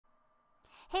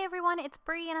Hey everyone, it's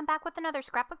Bree and I'm back with another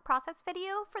scrapbook process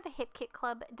video for the Hip Kit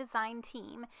Club design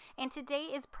team. And today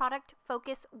is Product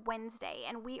Focus Wednesday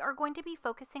and we are going to be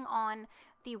focusing on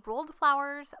the rolled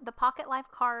flowers, the pocket life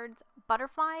cards,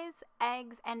 butterflies,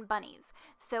 eggs, and bunnies.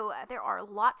 So there are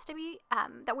lots to be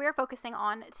that we are focusing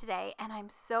on today, and I'm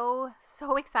so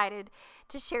excited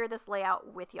to share this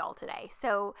layout with y'all today.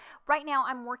 So right now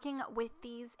I'm working with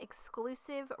these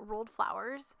exclusive rolled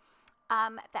flowers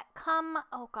that come,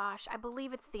 oh gosh, I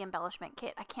believe it's the embellishment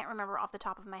kit. I can't remember off the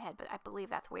top of my head, but I believe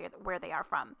that's where they are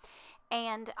from.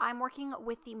 And I'm working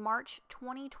with the March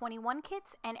 2021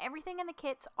 kits, and everything in the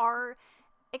kits are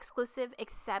exclusive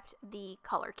except the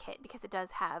color kit because it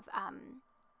does have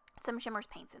some shimmers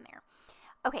paints in there.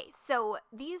 Okay, so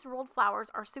these rolled flowers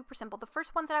are super simple. The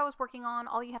first ones that I was working on,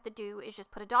 all you have to do is just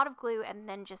put a dot of glue and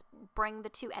then just bring the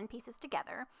two end pieces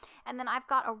together. And then I've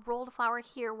got a rolled flower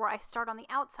here where I start on the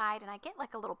outside and I get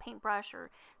like a little paintbrush or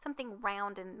something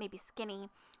round and maybe skinny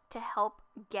to help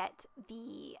get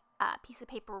the piece of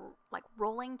paper like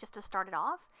rolling just to start it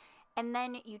off. And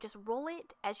then you just roll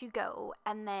it as you go,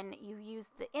 and then you use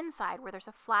the inside where there's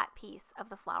a flat piece of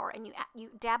the flower, and you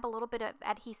dab a little bit of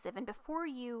adhesive, and before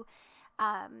you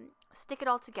stick it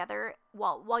all together,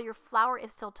 while your flower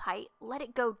is still tight, let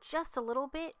it go just a little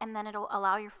bit, and then it'll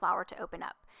allow your flower to open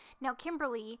up. Now,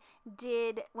 Kimberly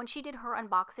when she did her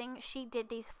unboxing, she did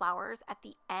these flowers at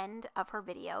the end of her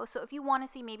video, so if you want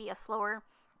to see maybe a slower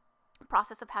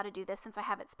process of how to do this, since I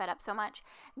have it sped up so much,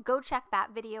 go check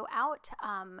that video out.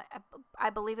 I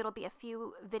believe it'll be a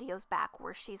few videos back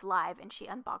where she's live and she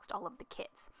unboxed all of the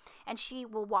kits, and she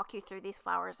will walk you through these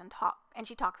flowers and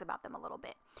she talks about them a little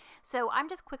bit. So I'm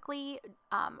just quickly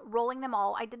rolling them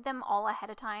all. I did them all ahead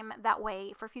of time, that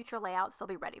way for future layouts they'll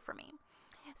be ready for me.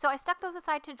 So I stuck those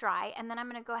aside to dry, and then I'm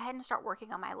going to go ahead and start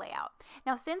working on my layout.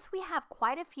 Now, since we have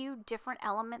quite a few different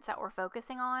elements that we're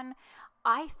focusing on,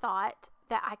 I thought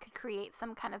that I could create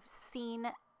some kind of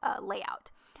scene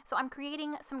layout. So I'm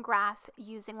creating some grass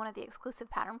using one of the exclusive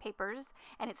pattern papers,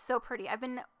 and it's so pretty. I've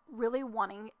been really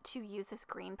wanting to use this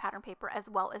green pattern paper as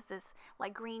well as this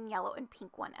like green, yellow, and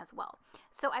pink one as well.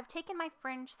 So I've taken my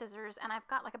fringe scissors and I've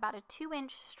got like about a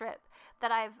 2-inch strip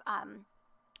that I've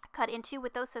cut into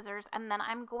with those scissors, and then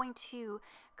I'm going to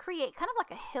create kind of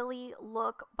like a hilly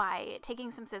look by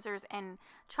taking some scissors and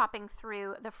chopping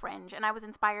through the fringe. And I was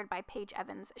inspired by Paige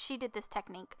Evans. She did this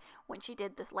technique when she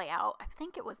did this layout, I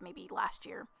think it was maybe last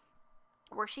year,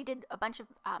 where she did a bunch of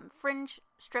fringe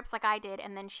strips like I did,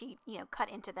 and then she, cut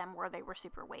into them where they were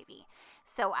super wavy.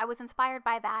 So I was inspired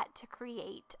by that to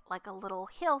create like a little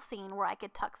hill scene where I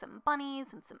could tuck some bunnies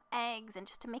and some eggs, and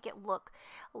just to make it look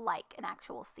like an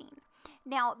actual scene.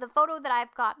 Now, the photo that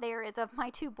I've got there is of my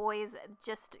two boys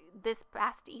just this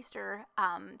past Easter.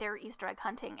 They're Easter egg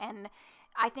hunting, and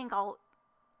I think I'll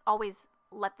always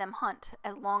let them hunt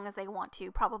as long as they want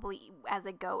to, probably as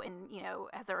they go and,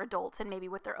 as they're adults and maybe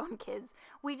with their own kids.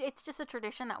 It's just a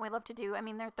tradition that we love to do. I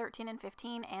mean, they're 13 and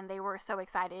 15 and they were so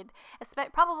excited.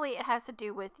 Probably it has to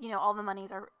do with, all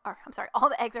the all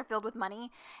the eggs are filled with money,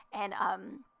 and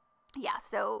yeah,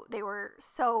 so they were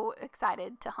so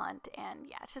excited to hunt, and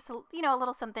yeah, it's just a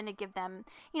little something to give them,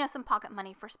 some pocket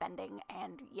money for spending.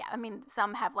 And yeah, I mean,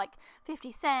 some have like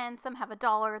 50 cents, some have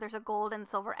 $1. There's a gold and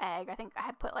silver egg. I think I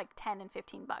had put like 10 and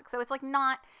 15 bucks. So it's like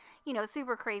not,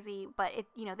 super crazy, but it,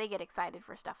 they get excited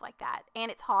for stuff like that.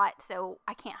 And it's hot, so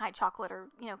I can't hide chocolate or,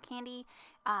 candy,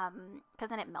 because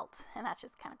then it melts, and that's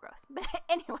just kind of gross. But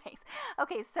anyways,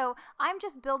 okay, so I'm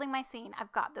just building my scene.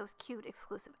 I've got those cute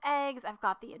exclusive eggs. I've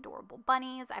got the adorable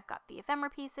bunnies. I've got the ephemera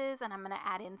pieces, and I'm going to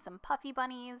add in some puffy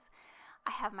bunnies.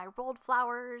 I have my rolled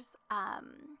flowers.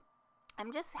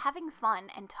 I'm just having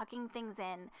fun and tucking things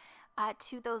in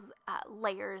to those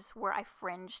layers where I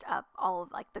fringed up all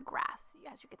of like the grass,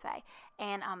 as you could say.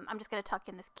 And I'm just going to tuck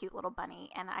in this cute little bunny,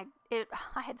 and I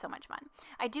had so much fun.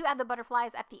 I do add the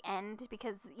butterflies at the end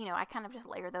because, I kind of just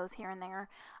layer those here and there.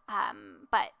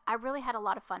 But I really had a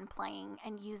lot of fun playing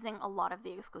and using a lot of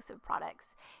the exclusive products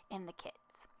in the kits.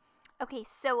 Okay,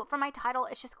 so for my title,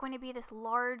 it's just going to be this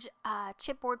large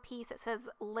chipboard piece that says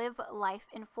 "Live Life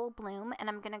in Full Bloom," and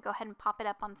I'm going to go ahead and pop it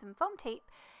up on some foam tape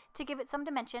to give it some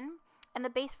dimension. And the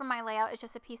base for my layout is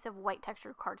just a piece of white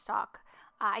textured cardstock.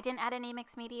 I didn't add any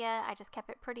mixed media. I just kept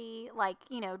it pretty, like,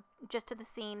 just to the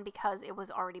scene because it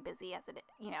was already busy as it,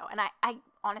 and I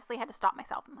honestly had to stop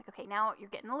myself. I'm like, okay, now you're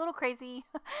getting a little crazy.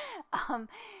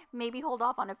 Maybe hold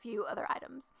off on a few other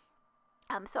items.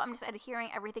 So I'm just adhering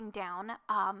everything down.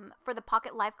 For the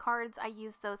pocket life cards, I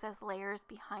use those as layers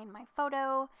behind my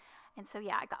photo. And so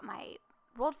yeah, I got my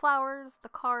rolled flowers, the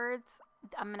cards.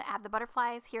 I'm going to add the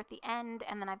butterflies here at the end,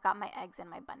 and then I've got my eggs and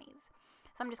my bunnies.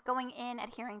 So So I'm just going in,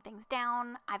 adhering things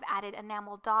down. I've added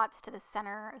enamel dots to the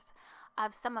centers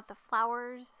of some of the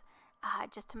flowers,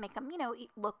 just to make them,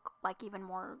 look like even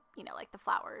more, like the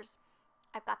flowers.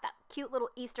 I've got that cute little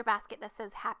Easter basket that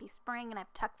says Happy Spring, and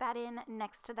I've tucked that in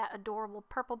next to that adorable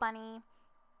purple bunny.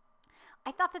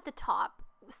 I thought that the top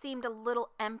seemed a little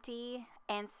empty,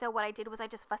 and so what I did was I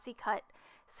just fussy cut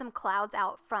some clouds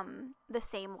out from the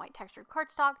same white textured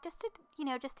cardstock, just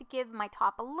to give my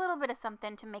top a little bit of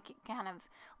something to make it kind of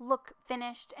look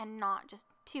finished and not just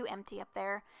too empty up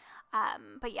there.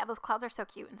 But yeah, those clouds are so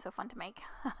cute and so fun to make.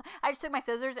 I just took my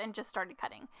scissors and just started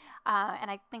cutting. And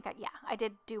I think, I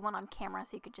did do one on camera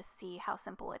so you could just see how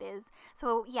simple it is.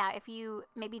 So yeah, if you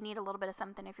maybe need a little bit of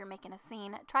something, if you're making a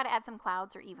scene, try to add some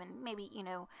clouds, or even maybe,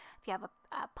 if you have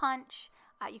a punch,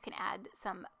 you can add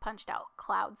some punched out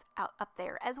clouds up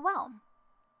there as well.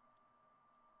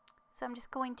 So I'm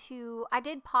just going to, I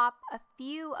did pop a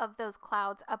few of those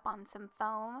clouds up on some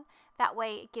foam. That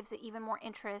way it gives it even more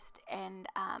interest and,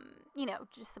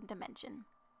 just some dimension.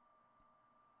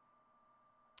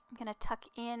 I'm going to tuck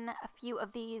in a few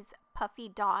of these puffy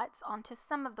dots onto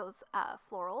some of those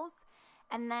florals.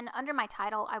 And then under my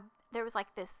title, there was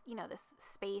like this, this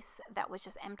space that was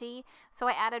just empty. So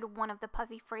I added one of the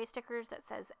puffy phrase stickers that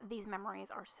says, "These memories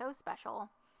are so special."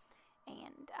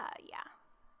 And yeah.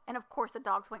 And of course the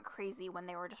dogs went crazy when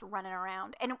they were just running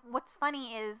around. And what's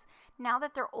funny is now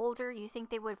that they're older, you think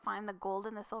they would find the gold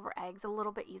and the silver eggs a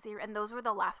little bit easier. And those were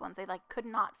the last ones. They could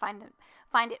not find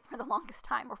it for the longest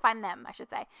time, or find them, I should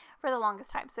say, for the longest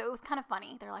time. So it was kind of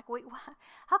funny. They're like, "Wait,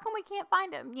 how come we can't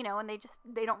find them?" And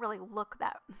they don't really look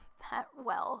that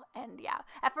well. And yeah,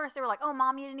 at first they were like, "Oh,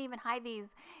 Mom, you didn't even hide these,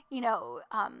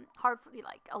 hard for you."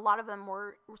 Like a lot of them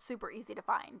were super easy to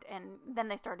find. And then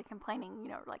they started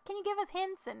complaining, like, "Can you give us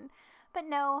hints?" But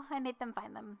no, I made them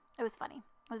find them. It was funny.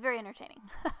 It was very entertaining.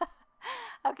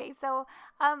 Okay, so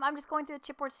I'm just going through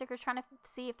the chipboard stickers, trying to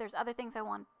see if there's other things I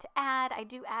want to add. I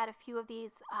do add a few of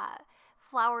these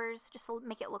flowers just to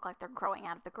make it look like they're growing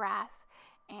out of the grass,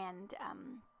 and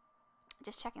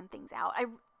just checking things out.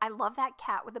 I love that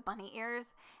cat with the bunny ears,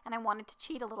 and I wanted to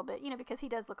cheat a little bit, because he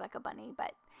does look like a bunny,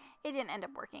 but it didn't end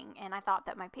up working, and I thought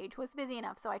that my page was busy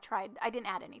enough, so I didn't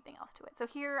add anything else to it. So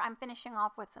here I'm finishing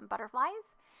off with some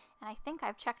butterflies, and I think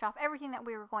I've checked off everything that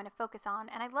we were going to focus on,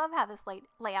 and I love how this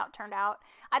layout turned out.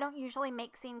 I don't usually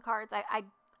make scene cards. I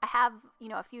have,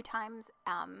 a few times,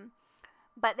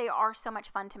 but they are so much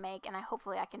fun to make, and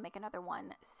hopefully I can make another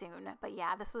one soon. But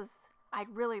yeah, I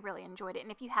really, really enjoyed it.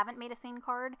 And if you haven't made a scene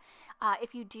card,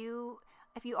 if you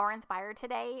are inspired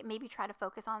today, maybe try to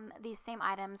focus on these same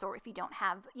items, or if you don't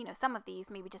have, some of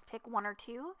these, maybe just pick one or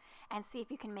two and see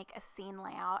if you can make a scene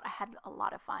layout. I had a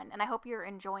lot of fun, and I hope you're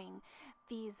enjoying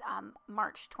these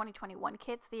March 2021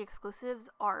 kits. The exclusives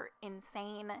are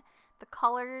insane. The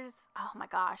colors, oh my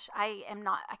gosh, I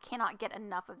cannot get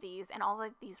enough of these, and all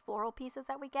of these floral pieces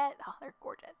that we get, oh, they're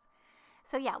gorgeous.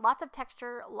 So yeah, lots of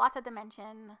texture, lots of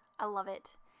dimension. I love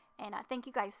it. And thank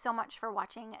you guys so much for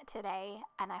watching today,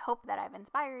 and I hope that I've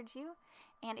inspired you.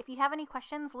 And if you have any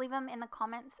questions, leave them in the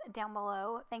comments down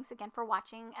below. Thanks again for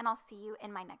watching, and I'll see you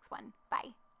in my next one.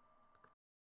 Bye.